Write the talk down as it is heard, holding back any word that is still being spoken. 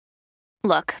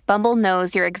Look, Bumble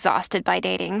knows you're exhausted by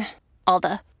dating. All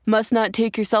the must not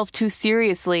take yourself too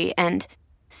seriously and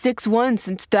 6'1"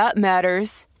 since that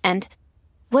matters. And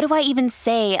what do I even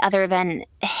say other than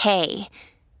hey?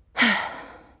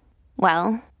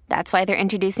 Well, that's why they're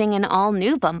introducing an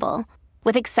all-new Bumble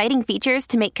with exciting features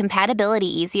to make compatibility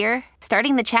easier,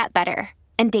 starting the chat better,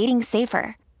 and dating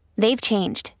safer. They've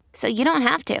changed, so you don't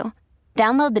have to.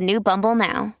 Download the new Bumble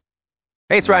now.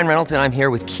 Hey, it's Ryan Reynolds, and I'm here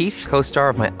with Keith, co-star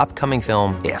of my upcoming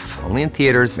film, If, only in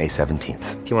theaters May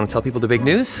 17th. Do you want to tell people the big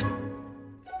news?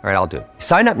 All right, I'll do it.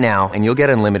 Sign up now and you'll get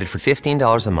unlimited for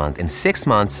 $15 a month and 6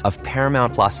 months of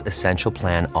Paramount Plus Essential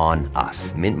Plan on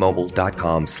us.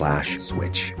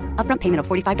 MintMobile.com/switch. Upfront payment of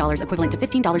 $45 equivalent to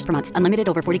 $15 per month. Unlimited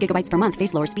over 40 gigabytes per month.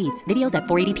 Face lower speeds. Videos at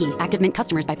 480p. Active Mint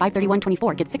customers by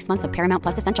 531.24 get 6 months of Paramount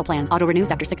Plus Essential Plan. Auto renews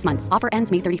after 6 months. Offer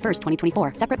ends May 31st,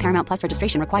 2024. Separate Paramount Plus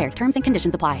registration required. Terms and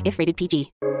conditions apply if rated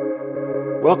PG.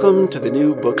 Welcome to the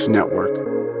New Books Network.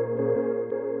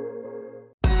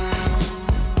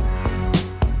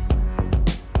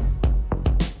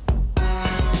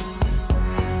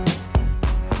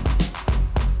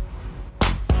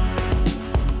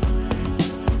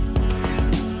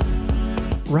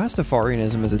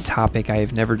 Rastafarianism is a topic I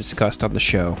have never discussed on the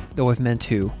show, though I've meant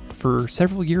to, for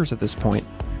several years at this point.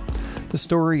 The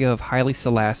story of Haile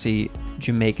Selassie,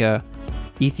 Jamaica,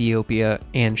 Ethiopia,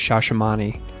 and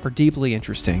Shashamane are deeply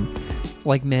interesting.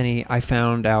 Like many, I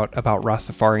found out about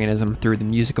Rastafarianism through the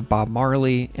music of Bob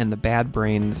Marley and the Bad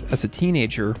Brains as a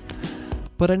teenager,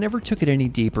 but I never took it any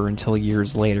deeper until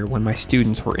years later when my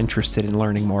students were interested in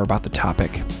learning more about the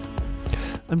topic.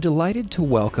 I'm delighted to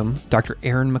welcome Dr.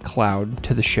 Aaron McLeod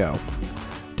to the show.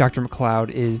 Dr. McLeod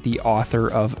is the author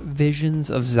of Visions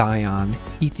of Zion,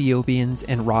 Ethiopians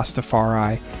and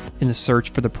Rastafari in the Search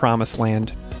for the Promised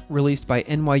Land, released by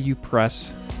NYU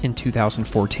Press in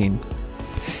 2014.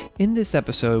 In this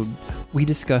episode, we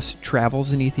discuss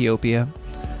travels in Ethiopia,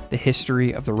 the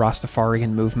history of the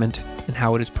Rastafarian movement and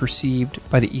how it is perceived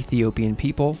by the Ethiopian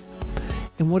people,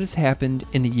 and what has happened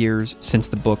in the years since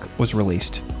the book was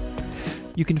released.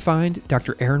 You can find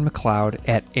Dr. Aaron McLeod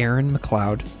at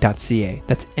aaronmcleod.ca.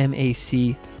 That's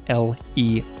MACLEOD.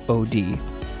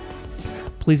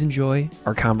 Please enjoy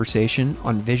our conversation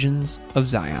on Visions of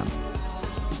Zion.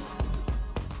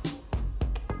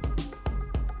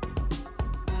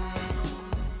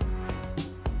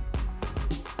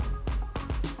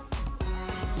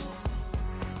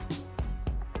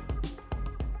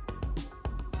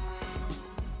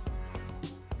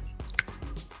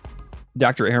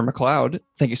 Dr. Aaron McLeod,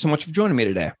 thank you so much for joining me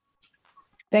today.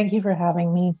 Thank you for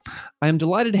having me. I am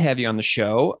delighted to have you on the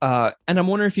show. And I'm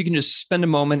wondering if you can just spend a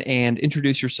moment and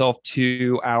introduce yourself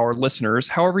to our listeners,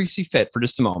 however you see fit, for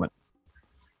just a moment.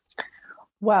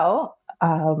 Well,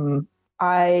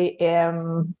 I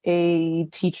am a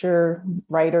teacher,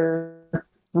 writer,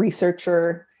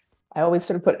 researcher. I always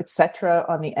sort of put etc.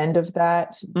 on the end of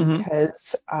that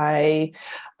because I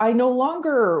no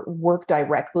longer work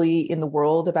directly in the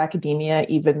world of academia,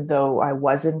 even though I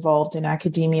was involved in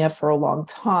academia for a long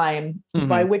time,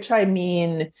 by which I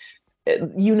mean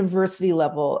university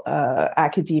level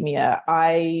academia.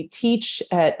 I teach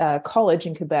at a college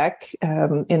in Quebec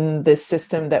in this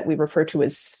system that we refer to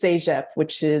as CEGEP,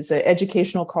 which is an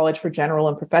educational college for general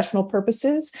and professional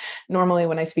purposes. Normally,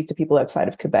 when I speak to people outside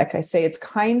of Quebec, I say it's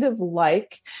kind of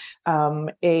like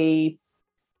a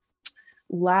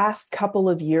last couple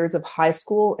of years of high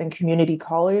school and community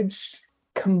college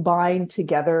combined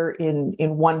together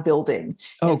in one building.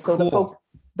 Oh, and so cool.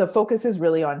 The focus is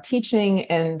really on teaching,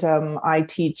 and I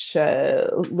teach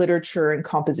literature and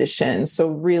composition. So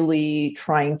really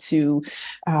trying to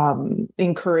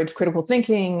encourage critical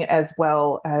thinking as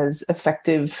well as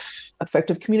effective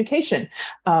communication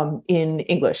in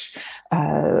English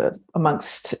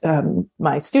amongst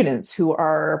my students who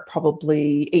are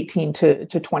probably 18 to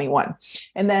 21.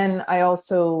 And then I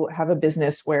also have a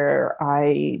business where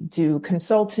I do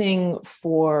consulting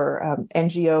for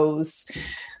NGOs,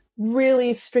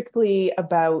 really strictly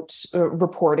about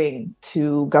reporting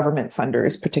to government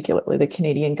funders, particularly the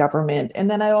Canadian government. And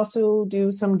then I also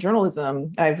do some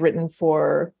journalism. I've written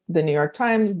for the New York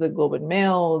Times, the Globe and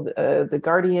Mail, the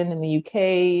Guardian in the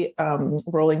UK,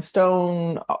 Rolling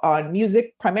Stone, on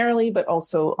music primarily, but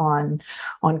also on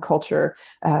culture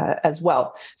as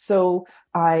well. So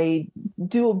I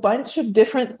do a bunch of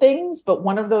different things, but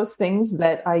one of those things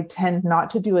that I tend not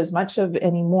to do as much of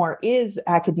anymore is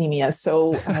academia.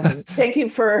 So thank you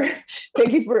for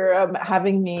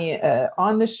having me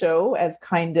on the show as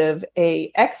kind of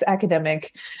a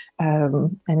ex-academic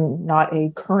and not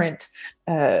a current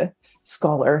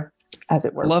scholar, as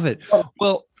it were. Love it.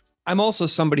 Well, I'm also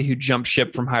somebody who jumped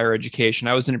ship from higher education.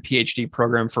 I was in a PhD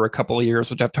program for a couple of years,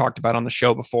 which I've talked about on the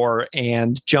show before,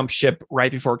 and jumped ship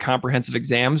right before comprehensive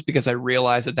exams because I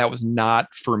realized that that was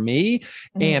not for me.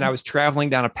 Mm-hmm. And I was traveling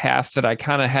down a path that I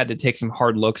kind of had to take some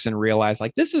hard looks and realize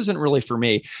like, this isn't really for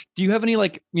me. Do you have any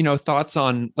thoughts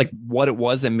on like what it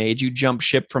was that made you jump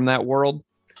ship from that world?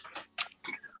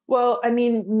 Well, I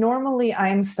mean, normally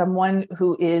I'm someone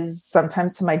who is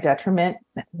sometimes to my detriment,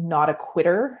 not a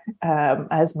quitter,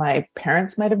 as my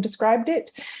parents might have described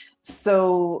it.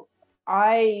 So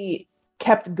I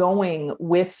kept going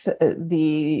with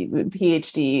the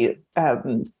PhD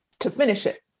to finish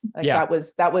it. That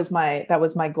was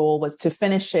my goal, was to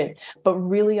finish it, but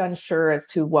really unsure as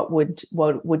to what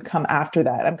would come after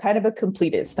that. I'm kind of a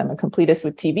completist. I'm a completist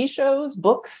with TV shows,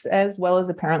 books, as well as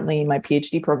apparently my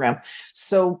PhD program.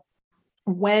 So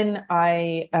when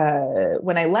I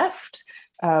left,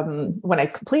 when I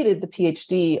completed the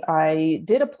PhD, I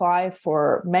did apply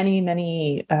for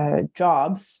many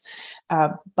jobs,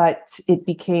 but it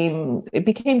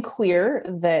became clear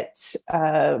that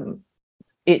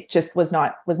it just was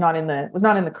not in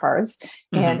the cards.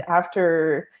 Mm-hmm. And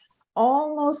after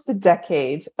almost a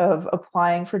decade of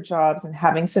applying for jobs and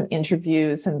having some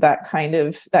interviews and that kind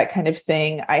of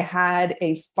thing, I had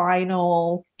a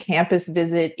final campus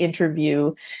visit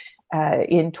interview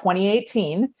in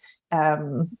 2018.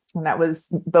 And that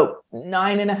was about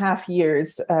 9.5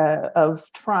 years of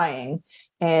trying,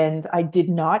 and I did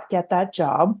not get that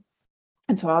job.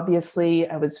 And so obviously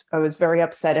I was very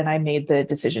upset, and I made the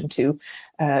decision to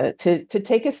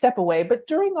take a step away. But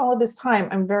during all of this time,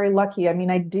 I'm very lucky. I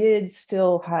mean, I did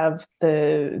still have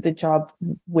the job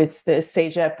with the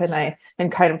CEGEP, and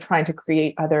kind of trying to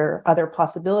create other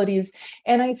possibilities.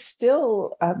 And I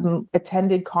still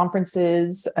attended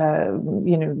conferences,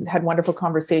 had wonderful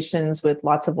conversations with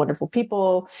lots of wonderful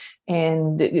people,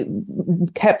 and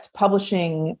kept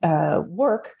publishing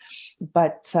work.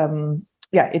 But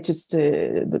it just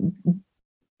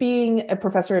being a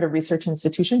professor at a research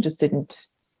institution just didn't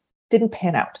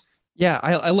pan out. Yeah,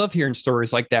 I love hearing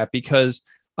stories like that because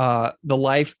the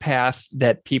life path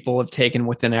that people have taken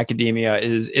within academia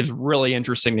is really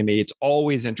interesting to me. It's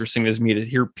always interesting to me to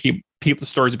hear the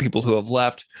stories of people who have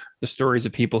left, the stories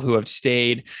of people who have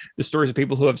stayed, the stories of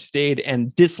people who have stayed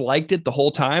and disliked it the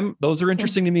whole time. Those are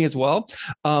interesting to me as well.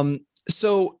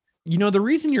 So, the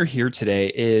reason you're here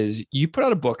today is you put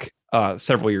out a book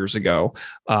several years ago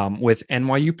with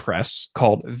NYU Press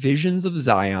called Visions of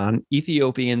Zion,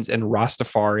 Ethiopians and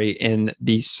Rastafari in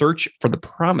the Search for the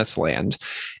Promised Land.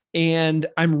 And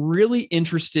I'm really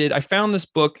interested. I found this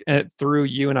book through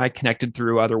you, and I connected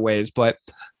through other ways, but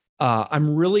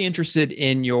I'm really interested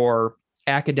in your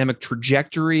academic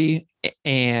trajectory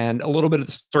and a little bit of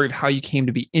the story of how you came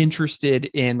to be interested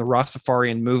in the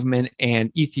Rastafarian movement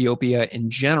and Ethiopia in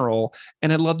general.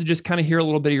 And I'd love to just kind of hear a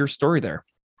little bit of your story there.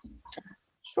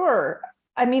 Sure.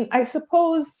 I mean, I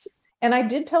suppose, and I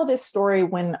did tell this story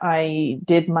when I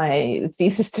did my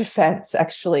thesis defense,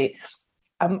 actually.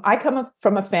 I come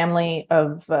from a family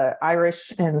of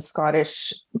Irish and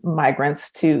Scottish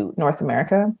migrants to North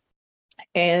America.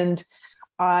 And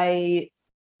I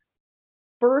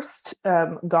first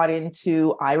got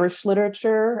into Irish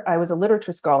literature. I was a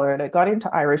literature scholar, and I got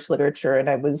into Irish literature, and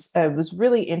I was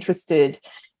really interested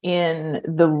in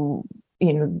the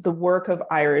work of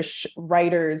Irish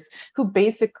writers who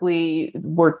basically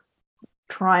were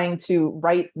trying to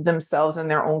write themselves and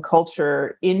their own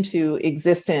culture into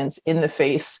existence in the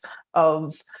face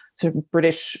of sort of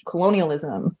British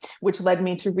colonialism, which led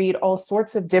me to read all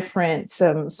sorts of different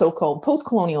so-called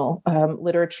post-colonial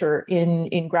literature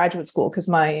in graduate school, because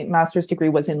my master's degree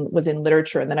was in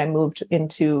literature, and then I moved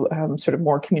into sort of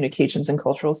more communications and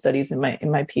cultural studies in my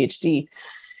PhD.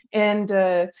 And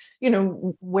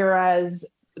whereas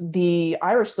the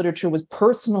Irish literature was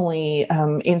personally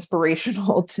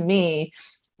inspirational to me,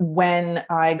 when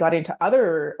I got into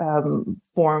other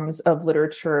forms of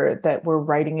literature that were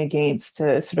writing against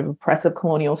sort of oppressive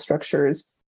colonial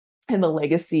structures and the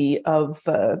legacy of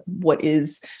what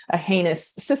is a heinous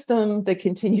system that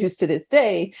continues to this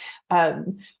day,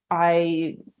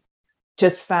 I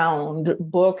just found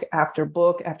book after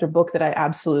book after book that I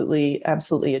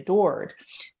absolutely adored.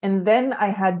 And then I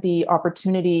had the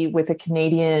opportunity with a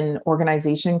Canadian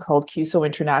organization called CUSO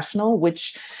International,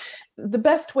 which the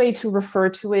best way to refer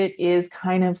to it is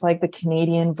kind of like the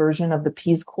Canadian version of the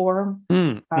Peace Corps.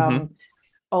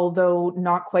 Although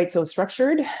not quite so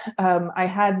structured. I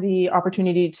had the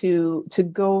opportunity to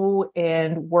go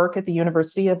and work at the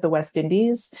University of the West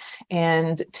Indies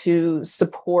and to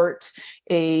support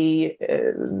a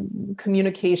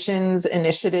communications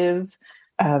initiative.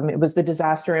 It was the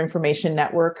Disaster Information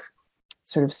Network.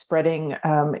 sort of spreading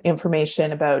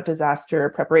information about disaster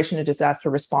preparation and disaster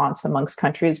response amongst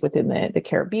countries within the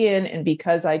Caribbean. And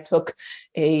because I took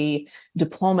a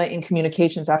diploma in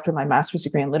communications after my master's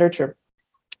degree in literature,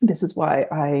 this is why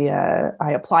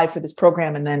I applied for this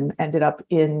program and then ended up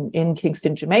in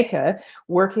Kingston, Jamaica,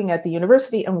 working at the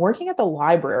university and working at the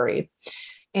library.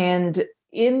 And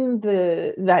in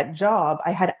that job,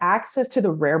 I had access to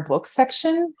the rare books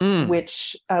section,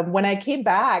 which when I came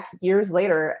back years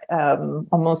later,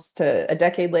 almost a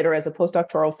decade later as a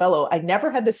postdoctoral fellow, I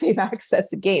never had the same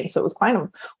access again. So it was kind of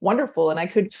wonderful. And I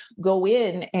could go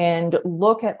in and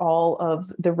look at all of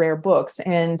the rare books.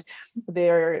 And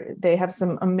they have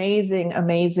some amazing,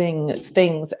 amazing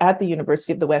things at the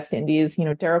University of the West Indies. You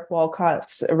know, Derek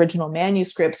Walcott's original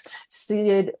manuscripts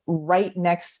seated right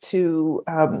next to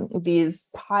these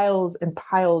piles and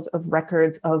piles of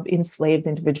records of enslaved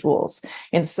individuals.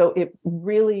 And so it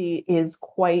really is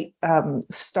quite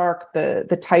stark,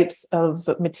 the types of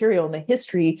material and the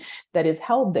history that is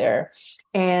held there.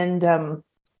 And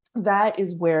that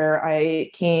is where I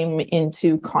came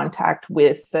into contact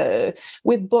with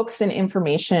books and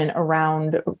information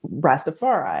around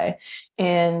Rastafari,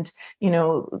 and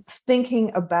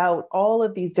thinking about all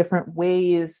of these different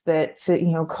ways that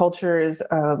cultures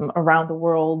around the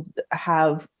world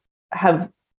have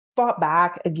fought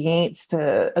back against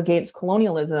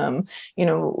colonialism.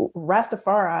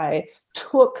 Rastafari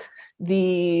took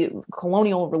the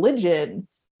colonial religion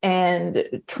and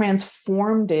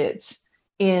transformed it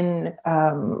in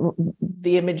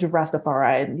the image of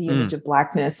Rastafari, the image of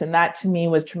Blackness. And that to me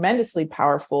was tremendously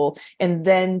powerful. And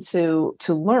then to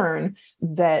learn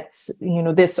that,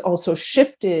 this also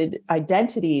shifted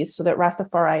identities so that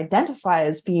Rastafari identify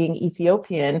as being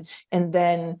Ethiopian, and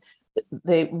then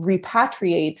they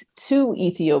repatriate to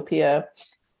Ethiopia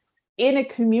in a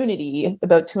community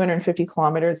about 250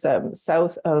 kilometers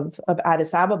south of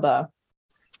Addis Ababa,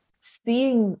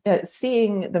 seeing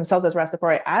themselves as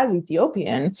Rastafari, as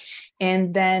Ethiopian,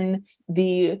 and then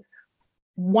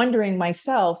wondering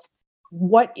myself,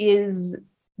 what is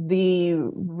the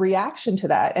reaction to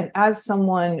that? And as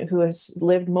someone who has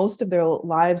lived most of their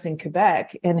lives in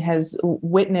Quebec and has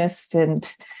witnessed and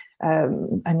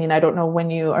I don't know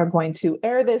when you are going to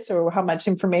air this or how much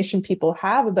information people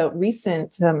have about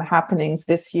recent happenings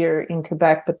this year in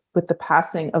Quebec, but with the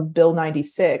passing of Bill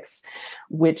 96,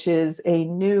 which is a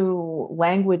new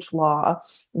language law,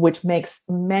 which makes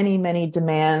many, many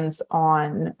demands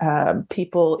on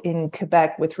people in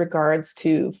Quebec with regards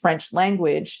to French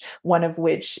language, one of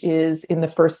which is in the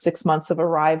first 6 months of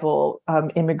arrival,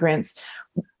 immigrants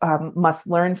must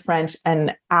learn French,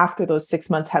 and after those 6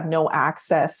 months have no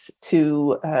access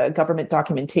to government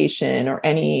documentation or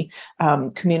any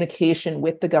communication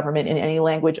with the government in any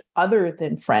language other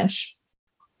than French.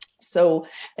 So,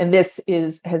 and this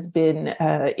has been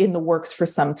in the works for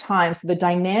some time. So the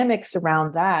dynamics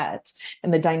around that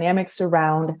and the dynamics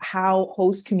around how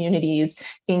host communities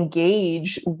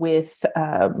engage with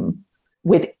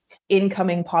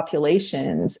incoming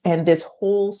populations, and this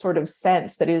whole sort of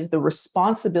sense that it is the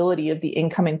responsibility of the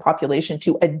incoming population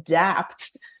to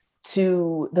adapt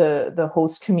to the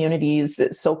host community's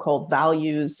so-called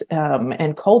values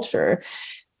and culture.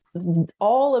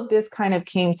 All of this kind of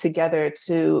came together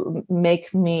to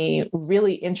make me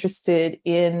really interested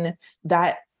in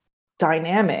that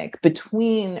dynamic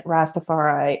between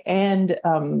Rastafari and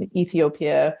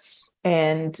Ethiopia,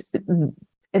 and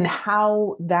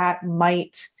how that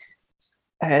might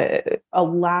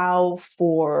allow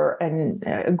for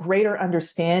a greater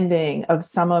understanding of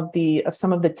some of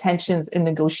the tensions and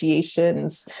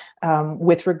negotiations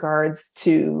with regards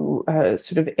to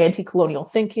sort of anti-colonial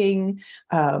thinking,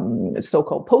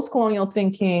 so-called post-colonial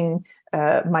thinking,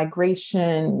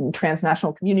 migration,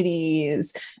 transnational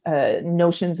communities,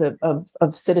 notions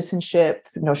of citizenship,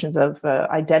 notions of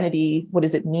identity. What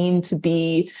does it mean to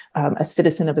be a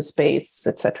citizen of a space,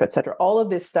 et cetera, et cetera. All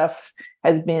of this stuff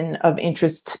has been of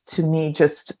interest to me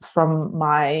just from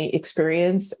my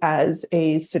experience as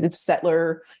a sort of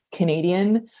settler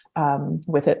Canadian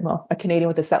a Canadian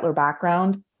with a settler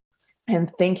background,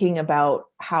 and thinking about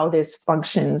how this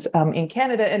functions in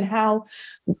Canada, and how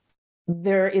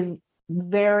there is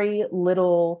very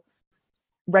little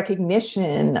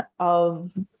recognition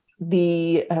of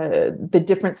the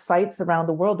different sites around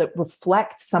the world that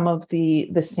reflect some of the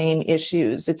same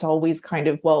issues. It's always kind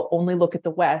of, well, only look at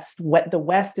the West. The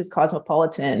West is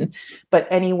cosmopolitan, but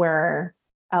anywhere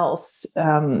else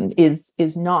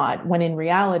is not. When in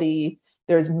reality,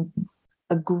 there's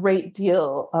a great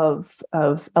deal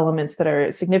of elements that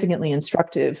are significantly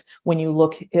instructive when you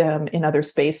look in other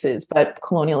spaces. But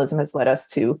colonialism has led us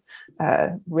to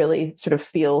really sort of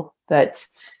feel that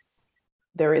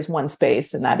there is one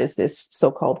space, and that is this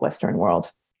so-called Western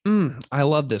world. I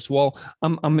love this. Well,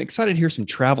 I'm excited to hear some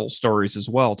travel stories as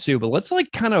well too. But let's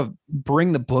kind of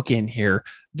bring the book in here.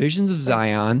 Visions of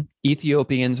Zion,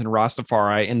 Ethiopians and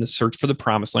Rastafari in the Search for the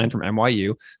Promised Land from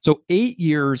NYU. So 8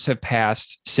 years have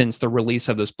passed since the release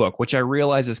of this book, which I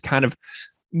realize is kind of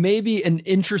maybe an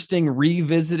interesting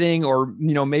revisiting, or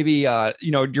maybe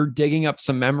you're digging up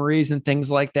some memories and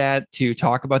things like that to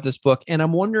talk about this book. And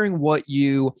I'm wondering what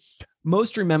you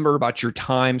most remember about your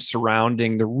time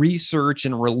surrounding the research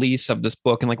and release of this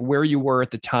book, and where you were at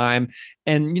the time,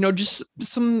 and just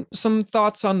some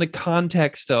thoughts on the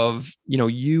context of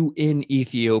you in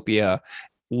Ethiopia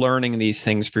learning these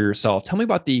things for yourself. Take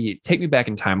me back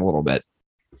in time a little bit.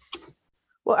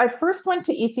 Well, I first went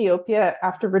to Ethiopia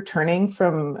after returning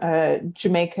from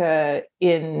Jamaica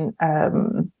in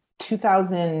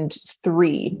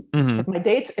 2003. Mm-hmm.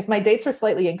 If my dates are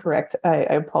slightly incorrect, I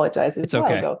apologize. It's a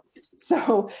while ago.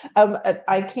 So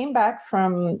I came back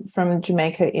from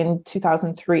Jamaica in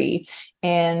 2003,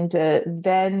 and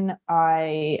then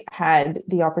I had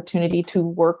the opportunity to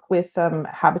work with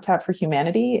Habitat for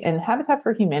Humanity. And Habitat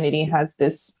for Humanity has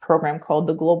this program called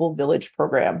the Global Village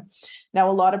Program.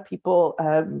 Now, a lot of people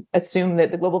assume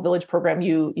that the Global Village Program,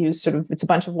 it's a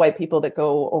bunch of white people that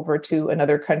go over to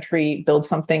another country, build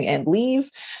something, and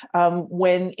leave.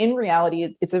 When in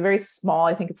reality, it's a very small,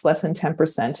 I think it's less than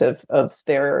 10% of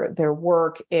their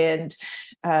work, and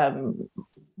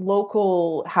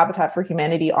local Habitat for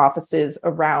Humanity offices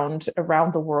around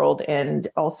the world, and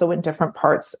also in different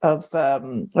parts of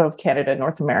Canada,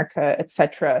 North America,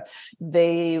 etc.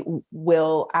 They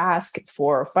will ask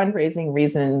for fundraising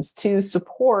reasons to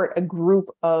support a group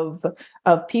of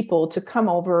people to come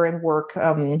over and work,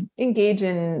 engage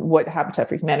in what Habitat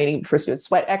for Humanity refers to as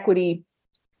sweat equity,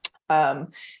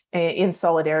 in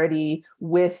solidarity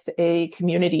with a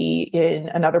community in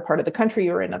another part of the country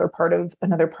or another part of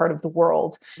the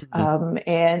world,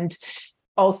 and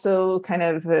also kind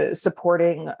of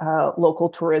supporting local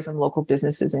tourism, local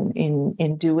businesses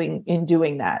in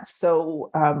doing that.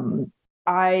 So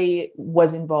I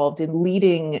was involved in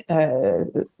leading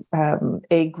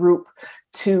a group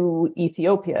to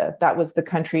Ethiopia. That was the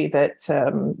country that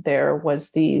there was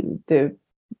the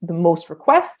most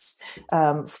requests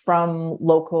from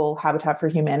local Habitat for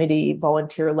Humanity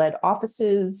volunteer-led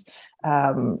offices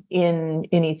in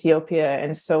Ethiopia,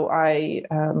 and so I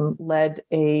led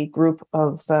a group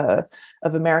of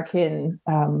American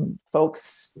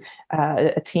folks,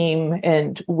 a team,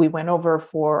 and we went over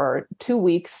for 2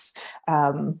 weeks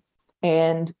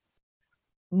and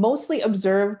mostly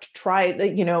observed,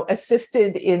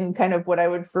 assisted in kind of what I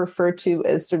would refer to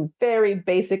as sort of very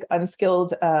basic,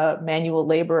 unskilled manual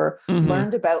labor. Mm-hmm.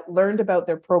 Learned about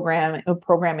their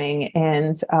programming,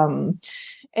 and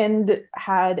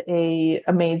had a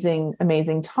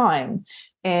amazing time.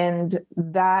 And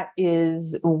that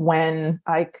is when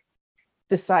I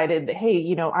decided that,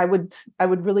 hey, I would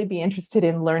really be interested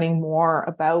in learning more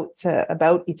about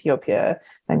Ethiopia.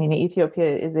 I mean,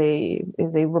 Ethiopia is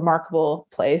a remarkable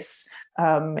place,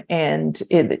 and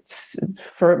it's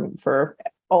for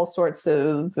all sorts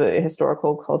of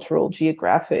historical, cultural,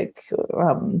 geographic,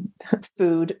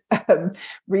 food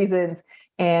reasons.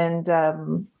 And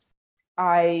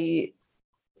I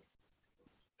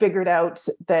figured out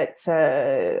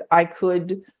that I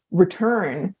could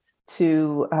return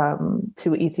to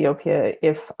Ethiopia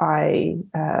if I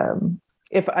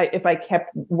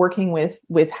kept working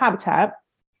with Habitat,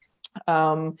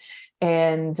 so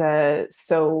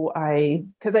I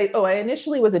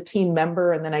initially was a team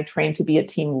member, and then I trained to be a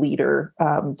team leader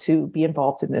to be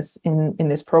involved in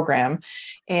this program,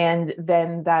 and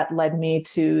then that led me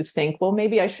to think, well,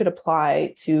 maybe I should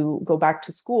apply to go back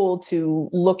to school to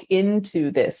look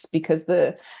into this, because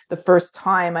the first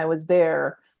time I was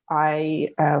there,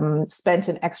 I spent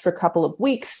an extra couple of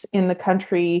weeks in the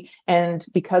country, and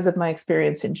because of my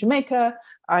experience in Jamaica,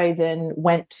 I then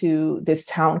went to this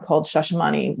town called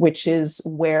Shashamane, which is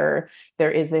where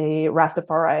there is a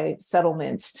Rastafari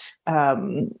settlement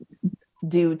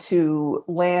due to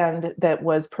land that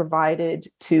was provided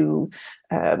to,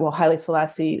 Haile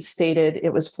Selassie stated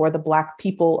it was for the Black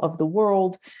people of the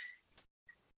world.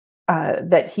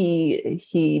 That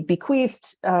he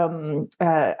bequeathed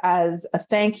as a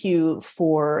thank you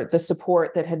for the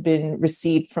support that had been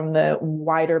received from the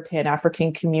wider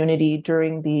Pan-African community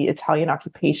during the Italian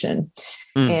occupation.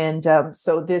 And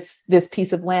so this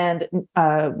piece of land,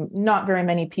 not very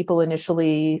many people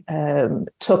initially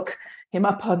took him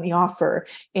up on the offer.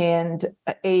 And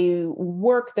a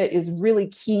work that is really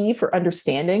key for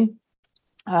understanding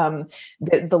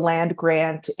the land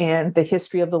grant and the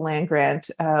history of the land grant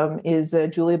is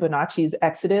Giulia Bonacci's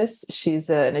Exodus. She's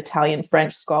an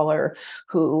Italian-French scholar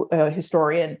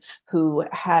historian who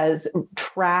has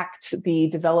tracked the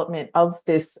development of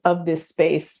this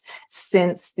space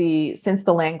since the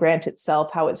land grant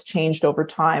itself, how it's changed over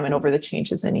time and over the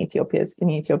changes in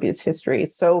Ethiopia's history.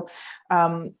 So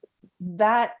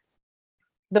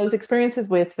those experiences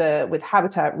with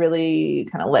Habitat really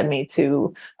kind of led me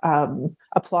to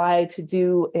apply to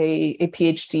do a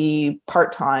PhD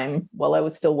part-time while I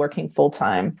was still working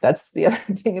full-time. That's the other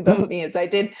thing about me is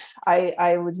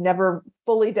I was never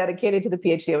fully dedicated to the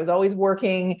PhD. I was always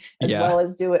working as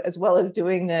well as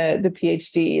doing the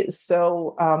PhD.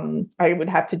 So I would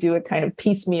have to do it kind of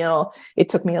piecemeal. It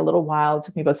took me a little while. It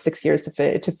took me about 6 years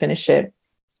to finish it,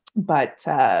 but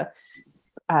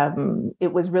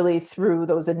it was really through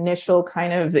those initial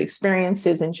kind of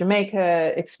experiences in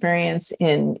Jamaica, experience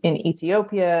in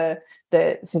Ethiopia,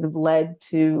 that sort of led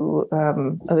to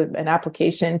an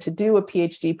application to do a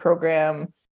PhD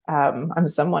program.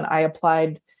 I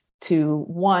applied to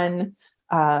one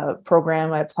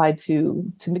program. I applied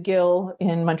to McGill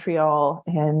in Montreal,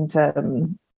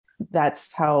 and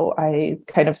that's how I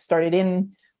kind of started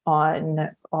in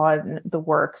on the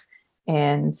work.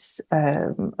 And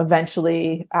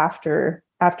eventually, after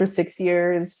 6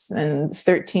 years and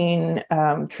 13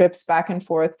 trips back and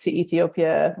forth to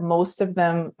Ethiopia, most of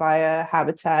them via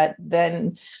Habitat,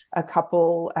 then a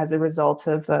couple as a result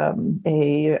of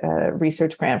a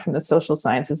research grant from the Social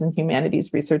Sciences and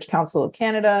Humanities Research Council of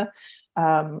Canada.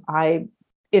 I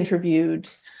interviewed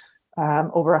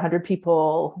over 100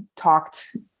 people,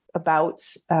 talked about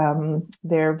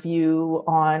their view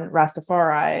on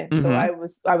Rastafari. Mm-hmm. So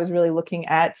I was really looking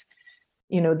at,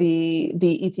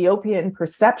 the Ethiopian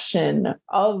perception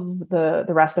of the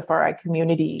Rastafari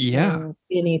community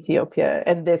in Ethiopia.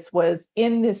 And this was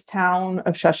in this town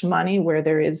of Shashamane, where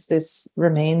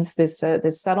remains this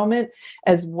settlement,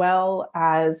 as well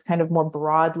as kind of more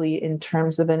broadly in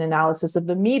terms of an analysis of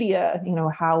the media.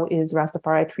 How is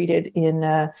Rastafari treated in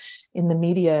the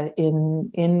media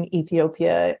in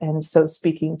Ethiopia? And so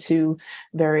speaking to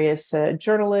various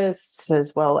journalists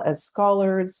as well as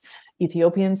scholars,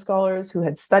 Ethiopian scholars who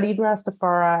had studied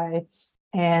Rastafari,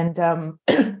 and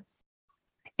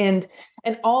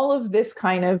all of this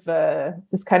kind of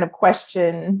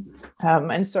question.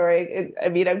 I'm sorry,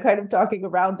 I'm kind of talking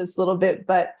around this a little bit,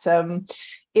 but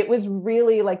it was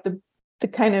really like the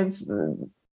kind of,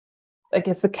 I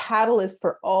guess, the catalyst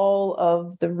for all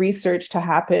of the research to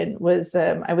happen was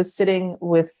I was sitting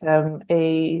with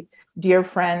a dear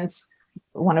friend,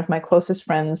 one of my closest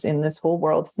friends in this whole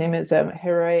world. His name is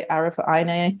Heroi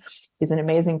Arif-Aine. He's an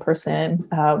amazing person,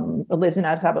 lives in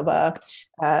Addis Ababa,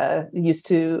 used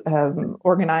to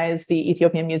organize the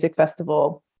Ethiopian Music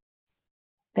Festival.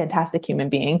 Fantastic human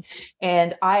being.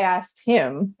 And I asked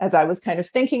him, as I was kind of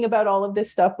thinking about all of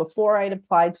this stuff before I'd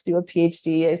applied to do a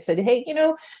PhD, I said, hey,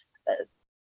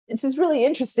 this is really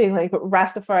interesting, like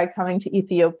Rastafari coming to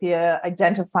Ethiopia,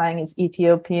 identifying as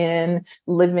Ethiopian,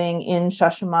 living in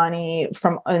Shashamane,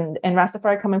 and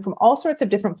Rastafari coming from all sorts of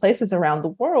different places around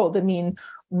the world. I mean,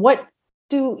 what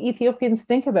do Ethiopians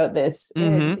think about this?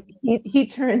 Mm-hmm. And he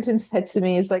turned and said to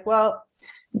me, he's like, well,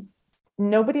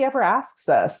 nobody ever asks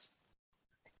us.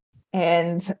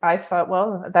 And I thought,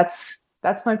 well, that's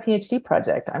my PhD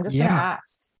project. I'm just going to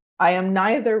ask. I am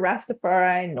neither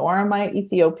Rastafari nor am I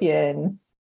Ethiopian.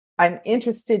 I'm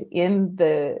interested in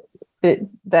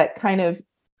that kind of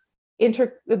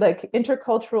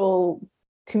intercultural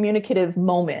communicative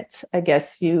moment, I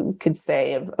guess you could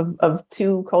say, of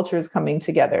two cultures coming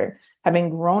together. Having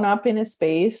grown up in a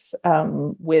space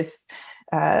with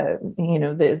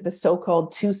the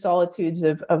so-called two solitudes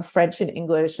of French and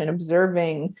English, and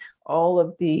observing all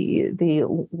of the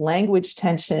language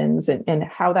tensions and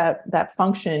how that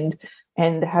functioned,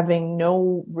 and having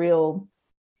no real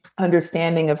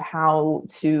understanding of how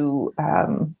to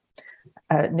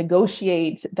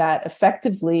negotiate that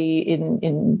effectively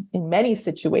in many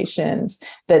situations,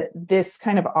 that this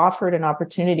kind of offered an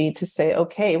opportunity to say,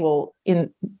 okay, well,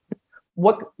 in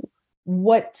what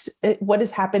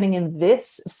is happening in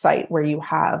this site where you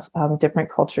have different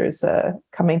cultures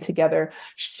coming together,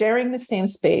 sharing the same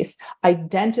space,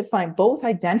 identifying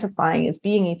as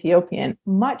being Ethiopian,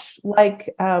 much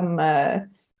like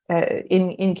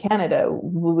in Canada,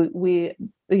 we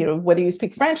whether you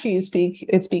speak French or you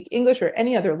speak English or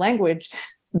any other language,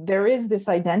 there is this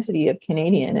identity of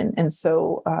Canadian, and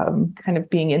so kind of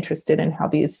being interested in how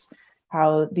these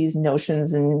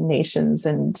notions and nations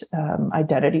and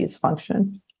identities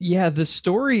function. Yeah, the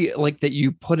story like that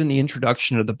you put in the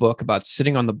introduction of the book about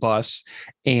sitting on the bus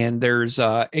and there's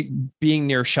being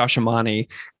near Shashamani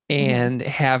and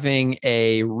having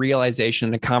a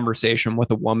realization, a conversation with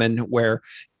a woman where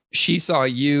she saw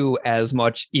you as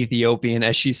much Ethiopian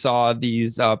as she saw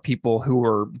these people who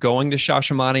were going to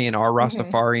Shashamani and are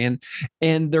Rastafarian.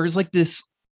 And there's like this,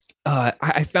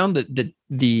 I found that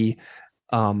the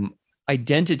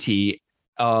identity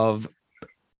of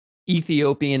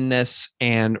Ethiopianness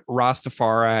and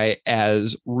Rastafari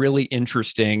as really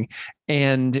interesting.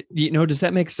 And, does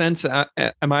that make sense?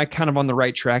 Am I kind of on the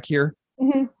right track here?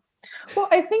 Mm-hmm. Well,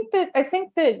 I think that,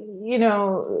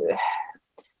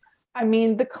 I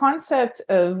mean, the concept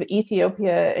of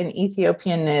Ethiopia and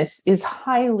Ethiopianness is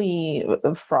highly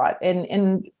fraught.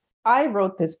 And I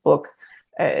wrote this book,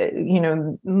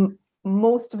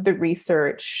 most of the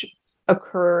research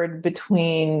occurred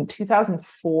between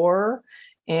 2004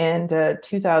 and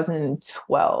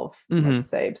 2012, let's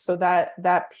say. So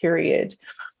that period.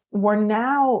 We're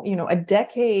now, a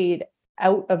decade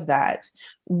out of that.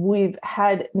 We've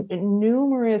had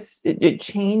numerous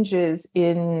changes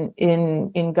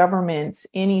in governments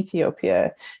in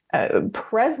Ethiopia.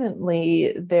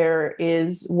 Presently, there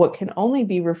is what can only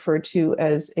be referred to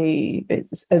as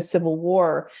civil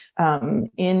war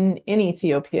in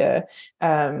Ethiopia,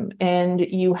 and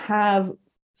you have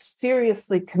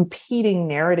seriously competing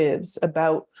narratives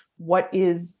about what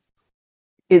is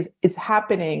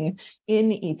happening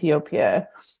in Ethiopia,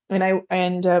 and I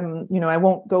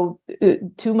won't go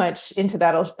too much into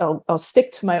that. I'll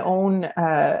stick to my own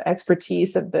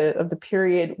expertise of the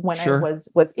period when I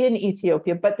was in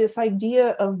Ethiopia. But this idea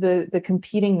of the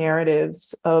competing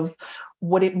narratives of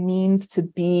what it means to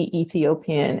be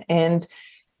Ethiopian, and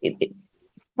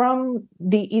from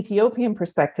the Ethiopian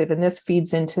perspective, and this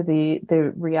feeds into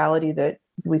the reality that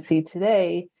we see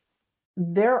today,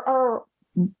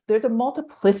 there's a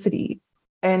multiplicity.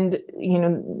 And,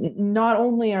 not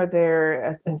only are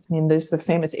there, there's the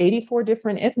famous 84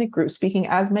 different ethnic groups speaking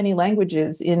as many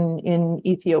languages in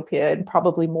Ethiopia, and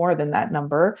probably more than that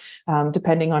number,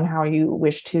 depending on how you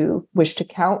wish to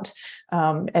count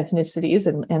ethnicities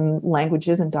and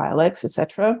languages and dialects,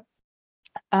 etc.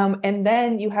 And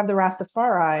then you have the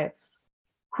Rastafari,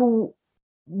 who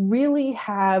really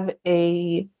have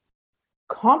a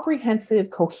comprehensive,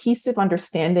 cohesive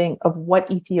understanding of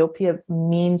what Ethiopia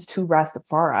means to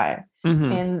Rastafari.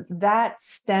 And that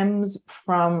stems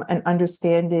from an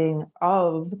understanding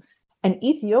of an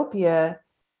Ethiopia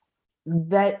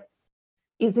that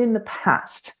is in the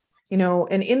past.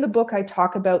 And in the book, I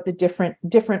talk about the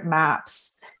different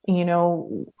maps.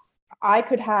 I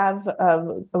could have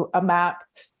a map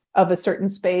of a certain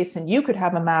space, and you could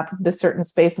have a map of the certain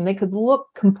space, and they could look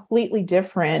completely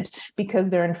different because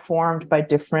they're informed by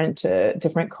different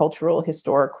cultural,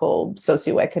 historical,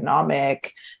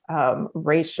 socioeconomic,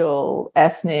 racial,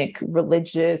 ethnic,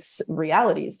 religious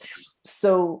realities.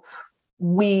 So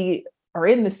we are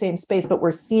in the same space, but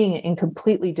we're seeing it in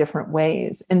completely different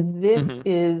ways. And this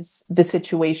is the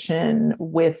situation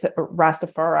with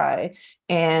Rastafari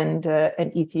and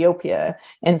Ethiopia.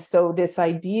 And so this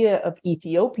idea of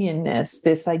Ethiopianness,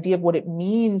 this idea of what it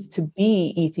means to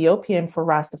be Ethiopian for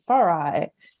Rastafari,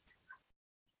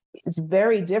 is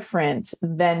very different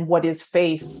than what is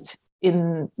faced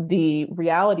in the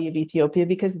reality of Ethiopia,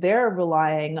 because they're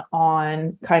relying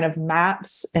on kind of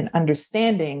maps and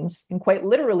understandings, and quite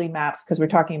literally maps, because we're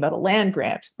talking about a land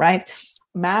grant, right?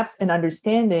 Maps and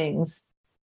understandings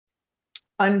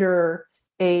under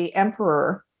a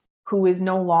emperor who is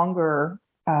no longer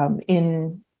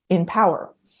in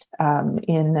power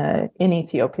in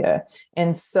Ethiopia.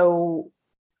 And so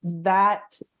that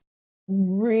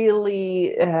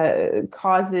really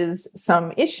causes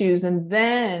some issues. And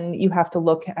then you have to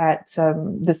look at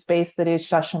the space that is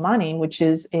Shashamani, which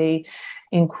is a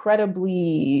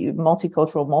incredibly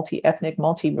multicultural, multi-ethnic,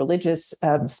 multi-religious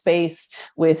space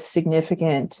with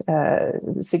significant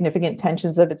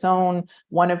tensions of its own.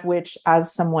 One of which,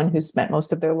 as someone who spent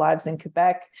most of their lives in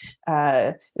Quebec,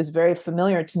 is very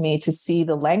familiar to me to see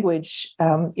the language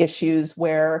issues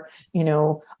where,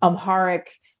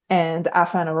 Amharic and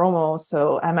Afan Oromo,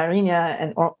 so Amarinya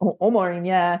and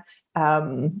Omarinya,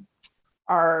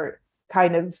 are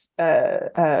kind of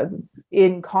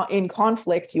in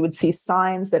conflict. You would see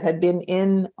signs that had been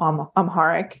in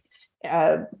Amharic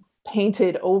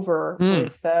painted over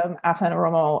with Afan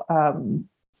Oromo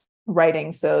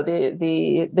writing, so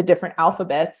the different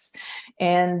alphabets,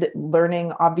 and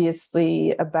learning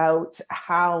obviously about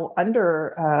how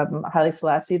under Haile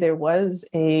Selassie there was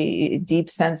a deep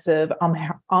sense of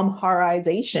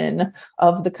Amharization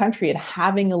of the country, and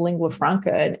having a lingua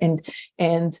franca,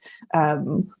 and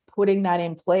putting that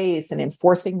in place and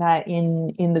enforcing that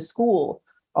in the school,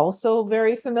 also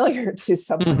very familiar to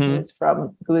someone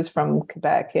who is from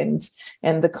Quebec, and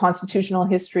the constitutional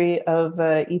history of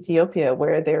Ethiopia,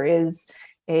 where there is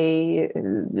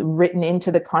written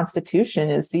into the constitution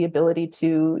is the ability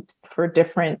for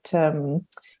different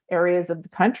areas of the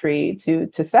country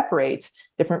to separate,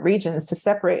 different regions to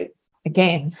separate.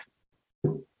 Again,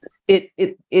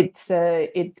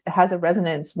 it has a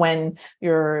resonance when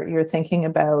you're thinking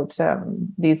about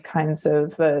these kinds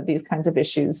of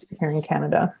issues here in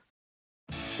Canada.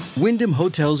 Wyndham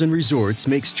Hotels and Resorts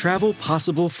makes travel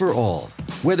possible for all.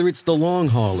 Whether it's the long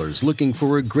haulers looking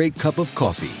for a great cup of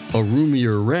coffee, a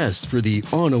roomier rest for the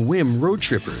on-a-whim road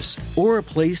trippers, or a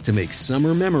place to make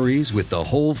summer memories with the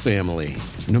whole family.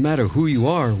 No matter who you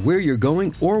are, where you're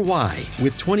going, or why,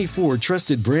 with 24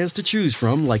 trusted brands to choose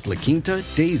from like La Quinta,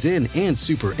 Days Inn, and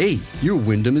Super 8, your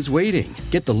Wyndham is waiting.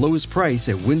 Get the lowest price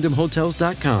at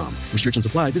wyndhamhotels.com. Restrictions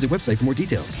apply. Visit website for more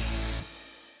details.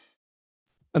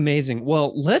 Amazing.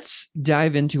 Well, let's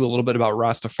dive into a little bit about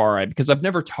Rastafari, because I've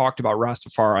never talked about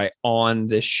Rastafari on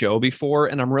this show before.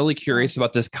 And I'm really curious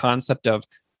about this concept of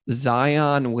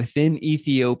Zion within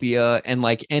Ethiopia, and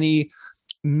like any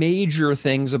major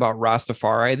things about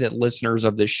Rastafari that listeners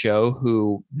of this show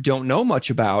who don't know much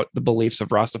about the beliefs of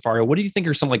Rastafari, what do you think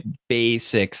are some like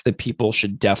basics that people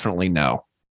should definitely know?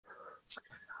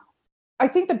 I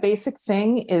think the basic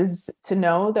thing is to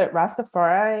know that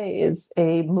Rastafari is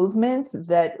a movement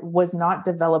that was not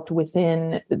developed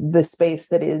within the space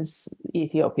that is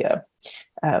Ethiopia.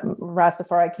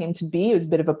 Rastafari came to be. It was a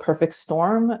bit of a perfect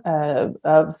storm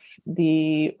of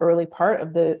the early part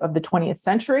of the 20th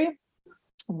century,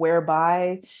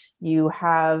 whereby you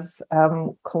have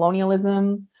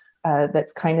colonialism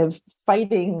that's kind of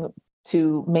fighting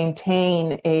to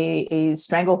maintain a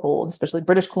stranglehold, especially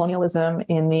British colonialism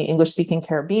in the English-speaking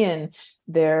Caribbean.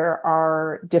 There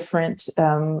are different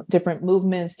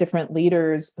movements, different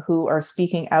leaders who are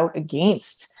speaking out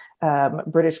against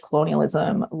British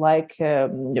colonialism, like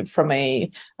from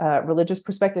a religious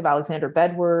perspective, Alexander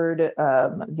Bedward.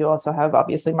 You also have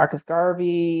obviously Marcus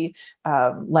Garvey,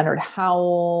 Leonard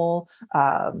Howell.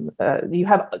 You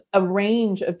have a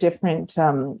range of different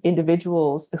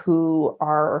individuals who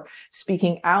are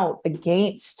speaking out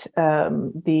against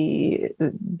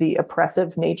the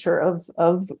oppressive nature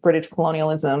of British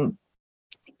colonialism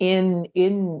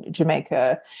in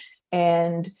Jamaica.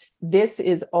 And this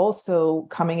is also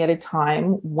coming at a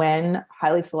time when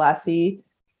Haile Selassie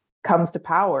comes to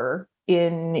power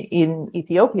in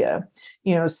Ethiopia.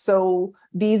 So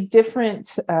these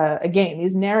different,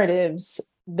 these narratives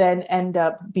then end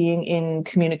up being in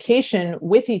communication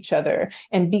with each other.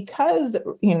 And because,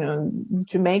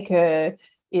 Jamaica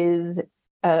is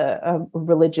a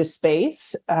religious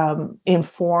space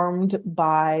informed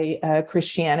by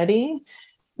Christianity,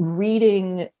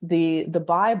 reading the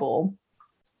Bible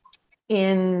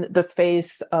in the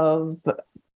face of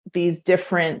these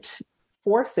different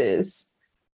forces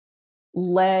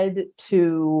led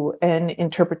to an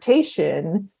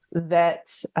interpretation that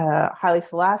Haile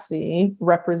Selassie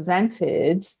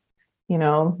represented,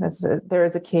 there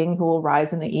is a king who will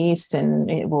rise in the east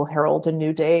and it will herald a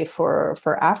new day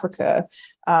for Africa.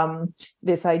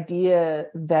 This idea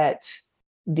that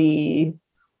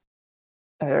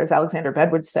as Alexander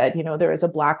Bedward said, there is a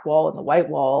black wall and the white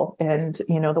wall, and,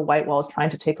 the white wall is trying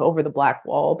to take over the black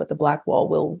wall, but the black wall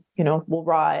will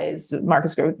rise.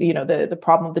 Marcus, the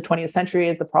problem of the 20th century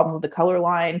is the problem of the color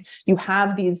line. You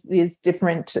have these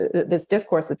different, this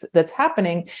discourse that's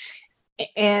happening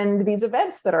and these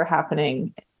events that are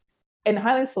happening. And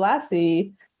Haile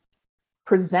Selassie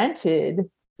presented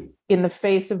in the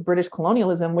face of British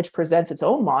colonialism, which presents its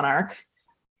own monarch,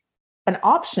 an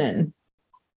option,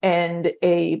 and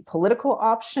a political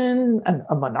option,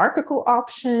 a monarchical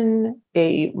option,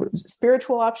 a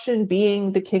spiritual option,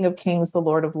 being the King of Kings, the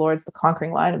Lord of Lords, the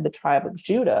conquering Lion of the tribe of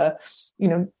Judah.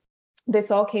 This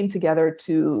all came together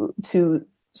to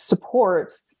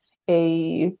support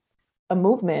a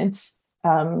movement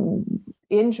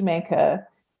in Jamaica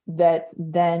that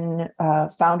then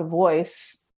found a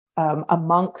voice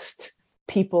amongst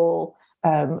people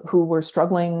who were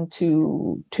struggling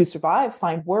to survive,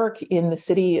 find work in the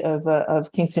city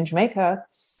of Kingston, Jamaica.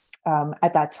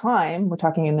 At that time, we're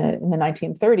talking in the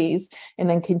 1930s, and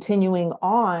then continuing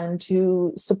on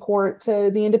to support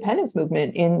the independence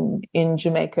movement in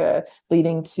Jamaica,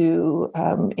 leading to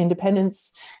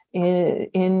independence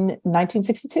in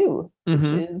 1962, which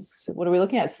is, what are we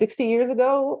looking at? 60 years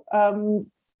ago,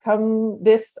 come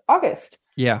this August.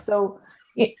 Yeah. So,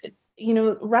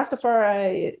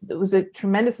 Rastafari was a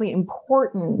tremendously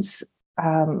important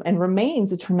and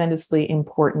remains a tremendously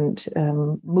important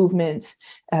movement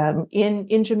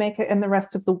in Jamaica and the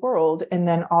rest of the world. And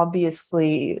then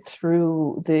obviously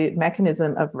through the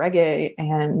mechanism of reggae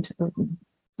and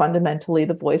fundamentally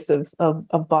the voice of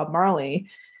Bob Marley,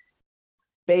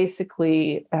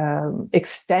 basically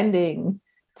extending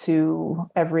to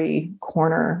every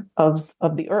corner of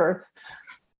the earth,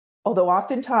 although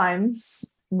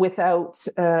oftentimes without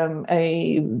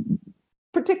a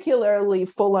particularly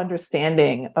full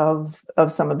understanding of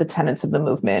some of the tenets of the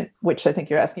movement, which I think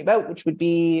you're asking about, which would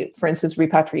be, for instance,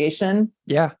 repatriation.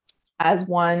 Yeah. As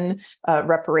one,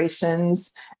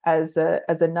 reparations as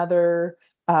another.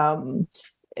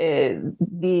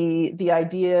 The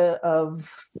idea of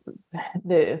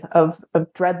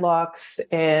dreadlocks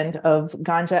and of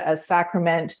ganja as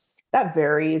sacrament, that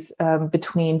varies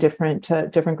between different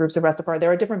groups of Rastafari. There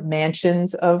are different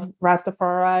mansions of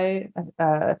Rastafari.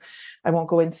 I won't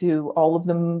go into all of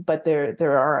them, but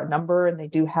there are a number, and they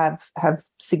do have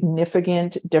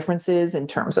significant differences in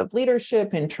terms of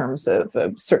leadership, in terms of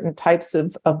certain types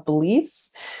of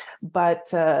beliefs.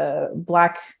 But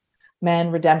Black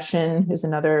man redemption is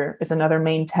another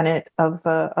main tenet of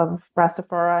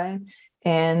Rastafari,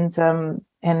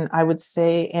 and I would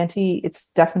say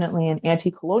it's definitely an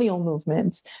anti-colonial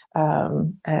movement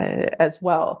as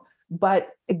well. But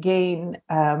again,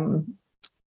 I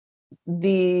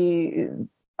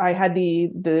had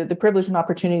the privilege and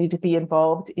opportunity to be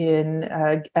involved in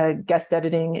guest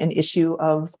editing an issue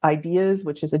of Ideas,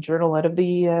 which is a journal out of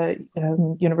the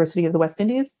University of the West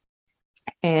Indies,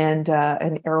 and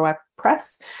Arawak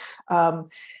Press.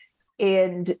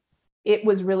 And it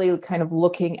was really kind of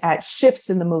looking at shifts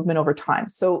in the movement over time.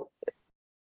 So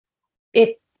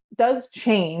it does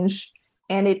change,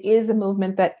 and it is a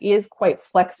movement that is quite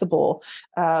flexible,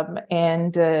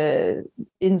 and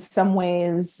in some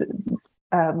ways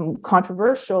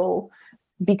controversial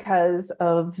because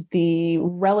of the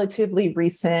relatively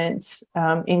recent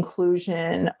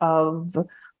inclusion of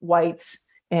whites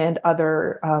and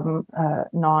other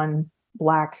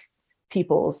non-Black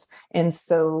peoples. And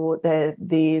so there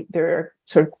are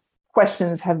sort of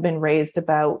questions have been raised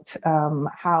about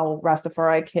how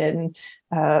Rastafari can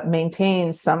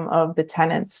maintain some of the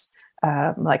tenets,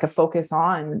 like a focus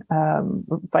on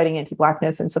fighting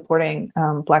anti-Blackness and supporting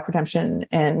Black redemption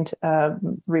and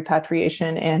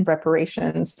repatriation and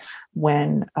reparations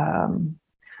when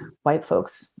white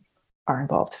folks are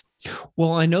involved.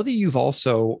 Well, I know that you've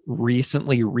also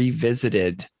recently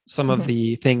revisited some of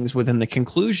the things within the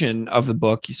conclusion of the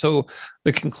book. So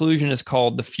the conclusion is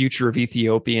called The Future of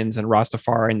Ethiopians and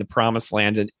Rastafari in the Promised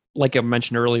Land. And like I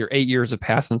mentioned earlier, 8 years have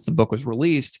passed since the book was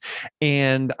released.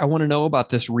 And I want to know about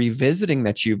this revisiting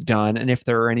that you've done, and if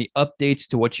there are any updates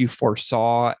to what you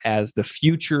foresaw as the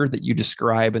future that you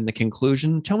describe in the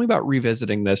conclusion. Tell me about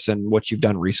revisiting this and what you've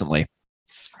done recently.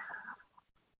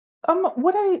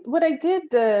 What I did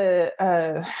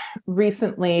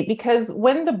recently, because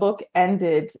when the book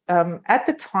ended, at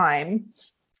the time,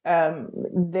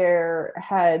 there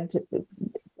had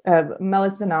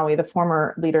Meles Zenawi, the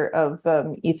former leader of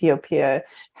Ethiopia,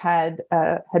 had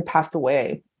passed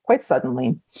away quite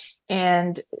suddenly,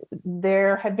 and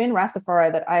there had been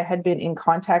Rastafari that I had been in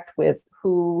contact with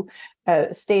who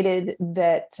stated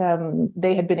that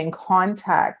they had been in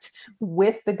contact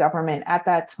with the government at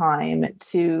that time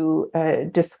to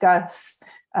discuss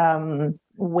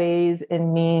ways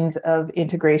and means of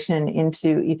integration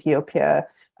into Ethiopia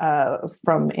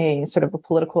from a sort of a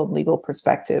political and legal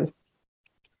perspective.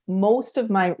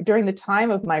 During the time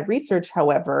of my research,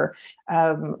 however,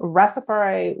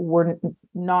 Rastafari were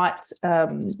not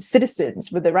citizens.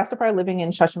 But the Rastafari living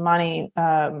in Shashamane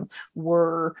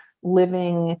were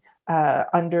living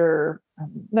under,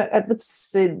 let's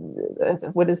say,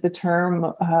 what is the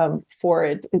term for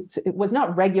it? It was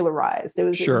not regularized. It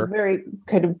was a very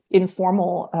kind of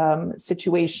informal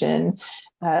situation.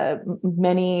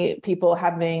 Many people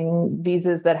having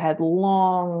visas that had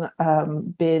long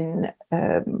been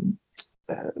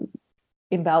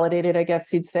invalidated, I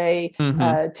guess you'd say,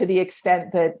 to the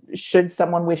extent that should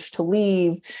someone wish to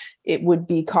leave, it would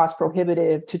be cost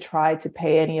prohibitive to try to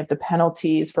pay any of the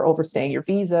penalties for overstaying your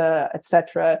visa,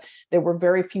 etc. There were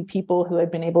very few people who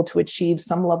had been able to achieve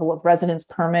some level of residence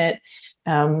permit.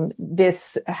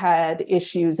 This had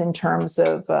issues in terms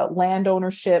of land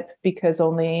ownership, because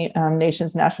only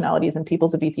nations, nationalities, and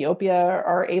peoples of Ethiopia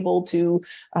are able to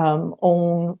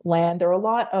own land. There are a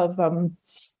lot of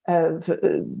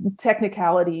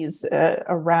technicalities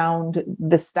around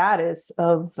the status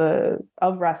of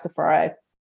Rastafari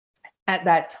at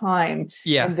that time.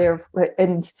 Yeah.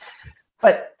 And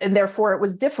and therefore it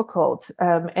was difficult.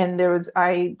 And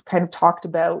I kind of talked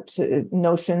about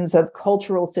notions of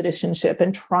cultural citizenship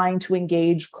and trying to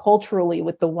engage culturally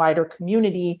with the wider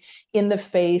community in the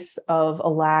face of a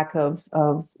lack of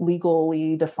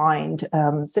legally defined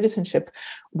citizenship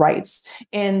rights.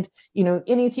 And,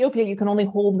 in Ethiopia, you can only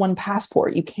hold one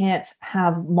passport. You can't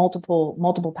have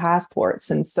multiple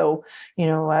passports. And so,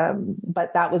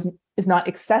 but that is not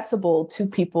accessible to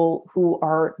people who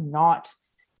are not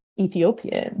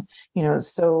Ethiopian,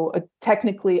 so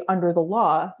technically under the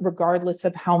law, regardless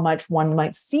of how much one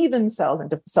might see themselves and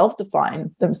to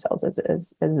self-define themselves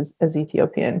as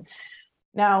Ethiopian.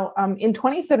 Now, in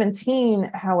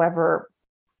 2017, however,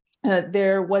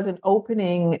 there was an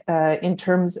opening in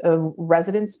terms of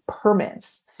residence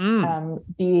permits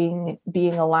being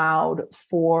allowed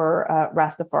for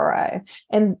Rastafari,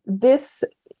 and this.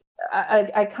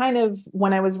 I kind of,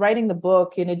 when I was writing the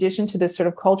book, in addition to this sort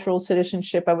of cultural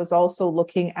citizenship, I was also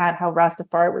looking at how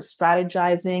Rastafari was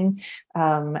strategizing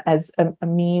as a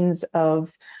means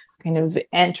of kind of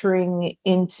entering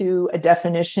into a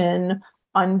definition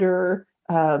under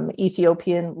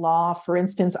Ethiopian law, for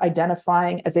instance,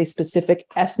 identifying as a specific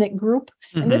ethnic group.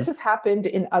 Mm-hmm. And this has happened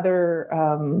in other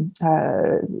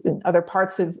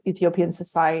parts of Ethiopian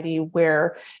society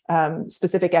where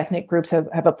specific ethnic groups have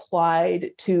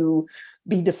applied to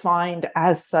be defined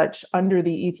as such under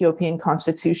the Ethiopian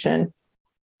constitution.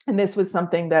 And this was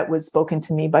something that was spoken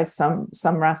to me by some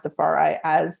Rastafari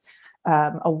as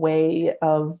a way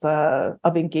of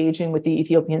engaging with the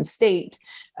Ethiopian state.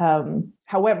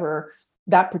 However,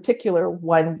 that particular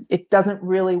one, it doesn't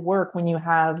really work when you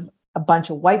have a bunch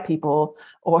of white people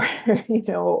or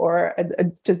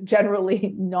just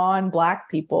generally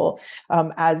non-Black people,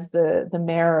 as the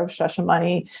mayor of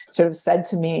Shashamane sort of said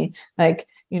to me, like,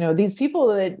 these people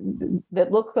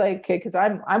that look like, because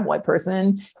I'm a white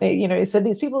person, he said,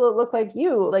 these people that look like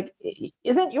you, like,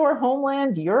 isn't your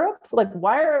homeland Europe? Like,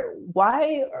 why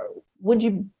would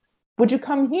you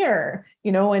come here?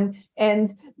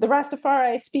 And the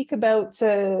Rastafari speak about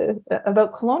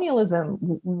colonialism.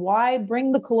 Why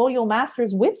bring the colonial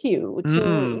masters with you?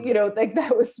 Like,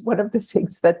 that was one of the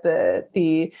things that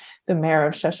the mayor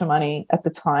of Shashamane at the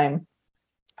time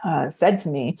said to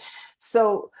me.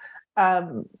 So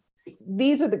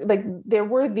these are there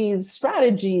were these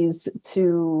strategies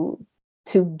to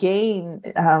gain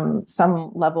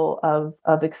some level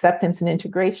of acceptance and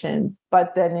integration,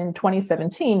 but then in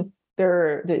 2017.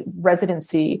 The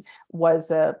residency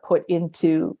was put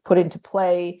into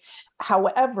play.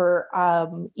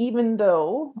 However, even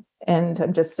though, and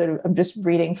I'm just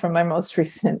reading from my most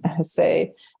recent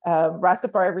essay,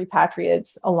 Rastafari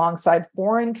repatriates alongside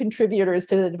foreign contributors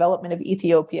to the development of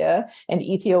Ethiopia and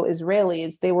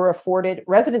Ethio-Israelis, they were afforded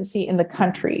residency in the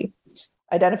country.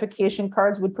 Identification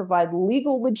cards would provide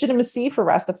legal legitimacy for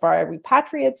Rastafari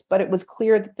repatriates, but it was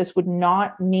clear that this would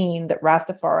not mean that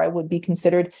Rastafari would be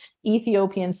considered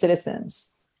Ethiopian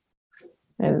citizens.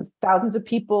 And thousands of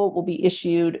people will be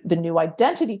issued the new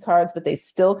identity cards, but they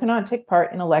still cannot take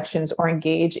part in elections or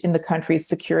engage in the country's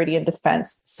security and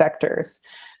defense sectors.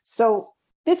 So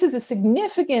this is a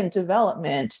significant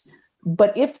development,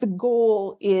 but if the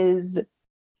goal is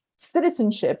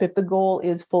citizenship, if the goal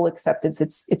is full acceptance,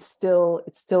 it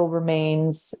still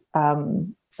remains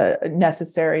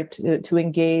necessary to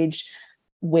engage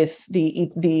with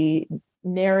the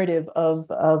narrative of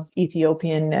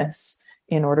Ethiopianness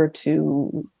in order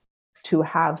to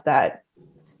have that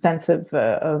sense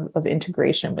of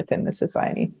integration within the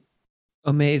society.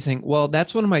 Amazing. Well,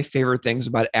 that's one of my favorite things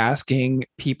about asking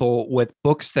people with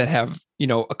books that have,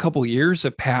 a couple years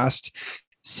have passed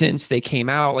since they came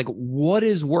out, like, what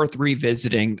is worth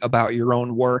revisiting about your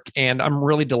own work? And I'm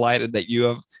really delighted that you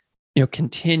have,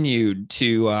 continued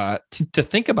to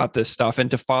think about this stuff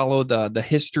and to follow the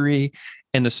history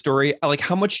and the story. Like,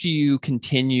 how much do you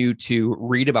continue to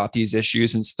read about these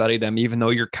issues and study them, even though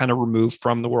you're kind of removed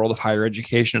from the world of higher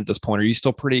education at this point? Are you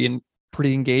still pretty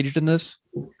engaged in this?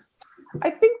 I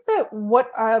think that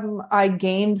what I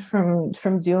gained from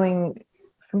doing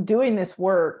this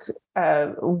work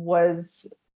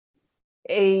was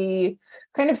a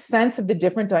kind of sense of the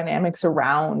different dynamics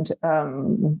around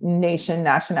nation,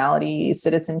 nationality,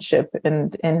 citizenship,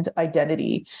 and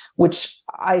identity, which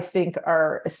I think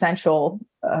are essential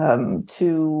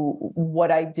to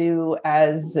what I do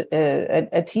as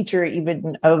a teacher,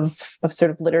 even of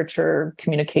sort of literature,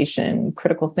 communication,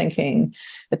 critical thinking,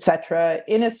 etc.,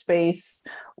 in a space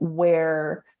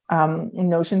where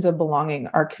notions of belonging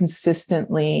are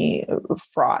consistently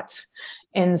fraught.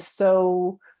 And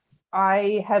so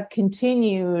I have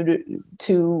continued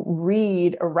to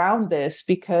read around this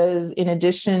because, in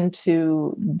addition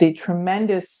to the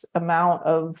tremendous amount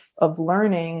of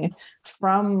learning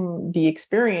from the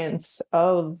experience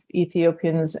of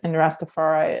Ethiopians and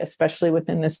Rastafari, especially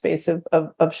within the space of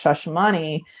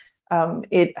Shashamani,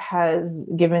 it has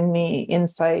given me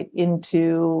insight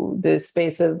into the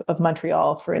space of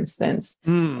Montreal, for instance.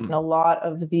 And a lot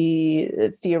of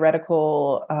the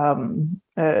theoretical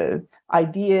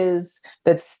ideas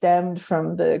that stemmed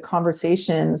from the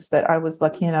conversations that I was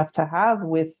lucky enough to have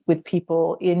with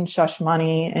people in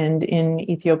Shashamani and in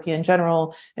Ethiopia in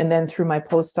general, and then through my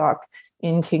postdoc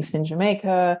in Kingston,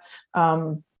 Jamaica,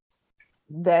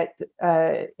 that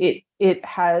it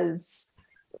has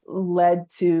led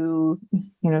to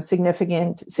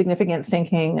significant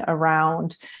thinking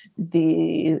around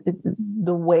the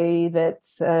way that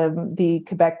the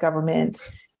Quebec government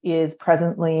is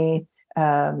presently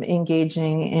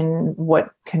engaging in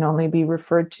what can only be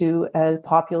referred to as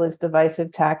populist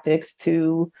divisive tactics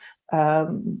to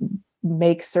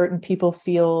make certain people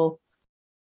feel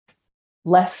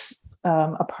less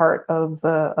a part of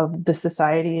the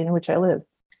society in which I live.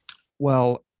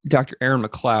 Well, Dr. Erin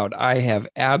McLeod, I have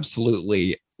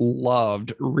absolutely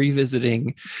loved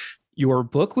revisiting your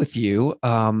book with you,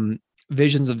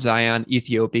 Visions of Zion,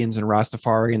 Ethiopians and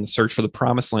Rastafari in the Search for the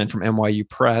Promised Land from NYU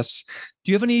Press.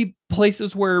 Do you have any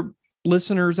places where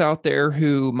listeners out there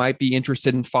who might be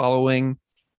interested in following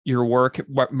your work,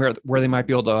 where they might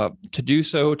be able to do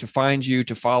so, to find you,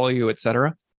 to follow you, et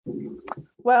cetera?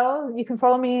 Well, you can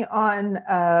follow me on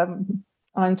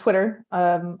Twitter.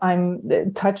 I'm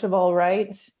the Touch of All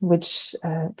Right, which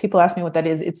people ask me what that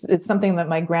is. It's something that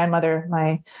my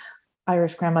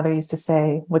Irish grandmother used to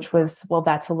say, which was, well,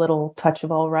 that's a little touch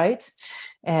of all right.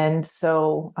 And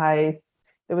so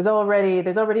there's already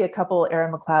a couple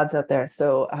Erin McLeods out there.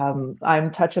 So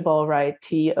I'm Touch of All Right,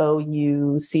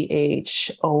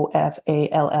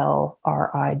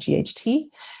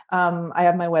 TOUCHOFALLRIGHT. I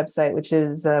have my website, which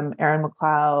is Erin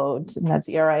McLeod, and that's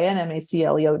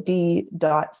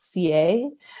ERINMACLEOD.ca.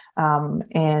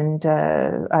 And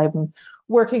I'm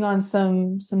working on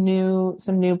some new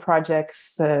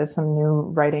projects, some new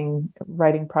writing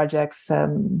projects,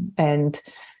 and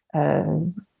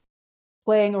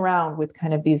playing around with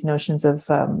kind of these notions of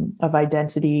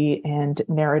identity and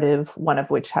narrative. One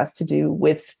of which has to do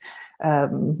with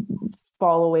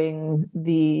following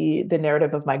the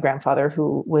narrative of my grandfather,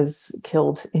 who was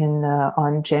killed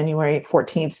on January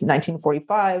 14th,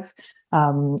 1945,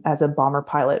 as a bomber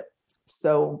pilot.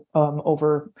 So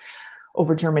over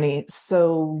Germany.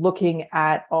 So looking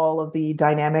at all of the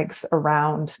dynamics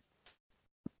around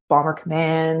Bomber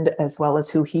Command, as well as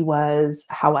who he was,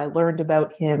 how I learned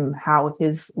about him, how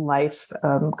his life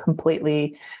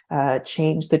completely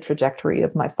changed the trajectory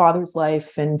of my father's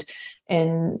life, and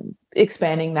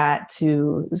expanding that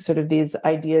to sort of these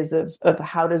ideas of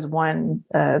how does one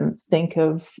think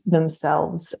of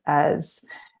themselves as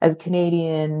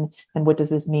Canadian, and what does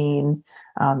this mean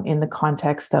in the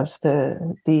context of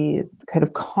the kind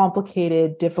of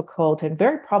complicated, difficult, and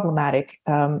very problematic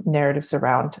narratives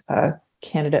around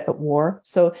Canada at war.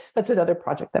 So that's another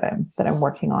project that I'm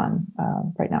working on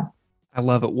right now. I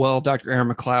love it. Well, Dr. Erin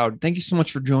McLeod, thank you so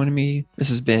much for joining me. This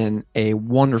has been a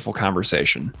wonderful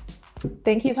conversation.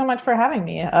 Thank you so much for having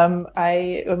me.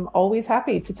 I am always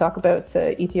happy to talk about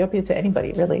Ethiopia to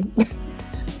anybody, really.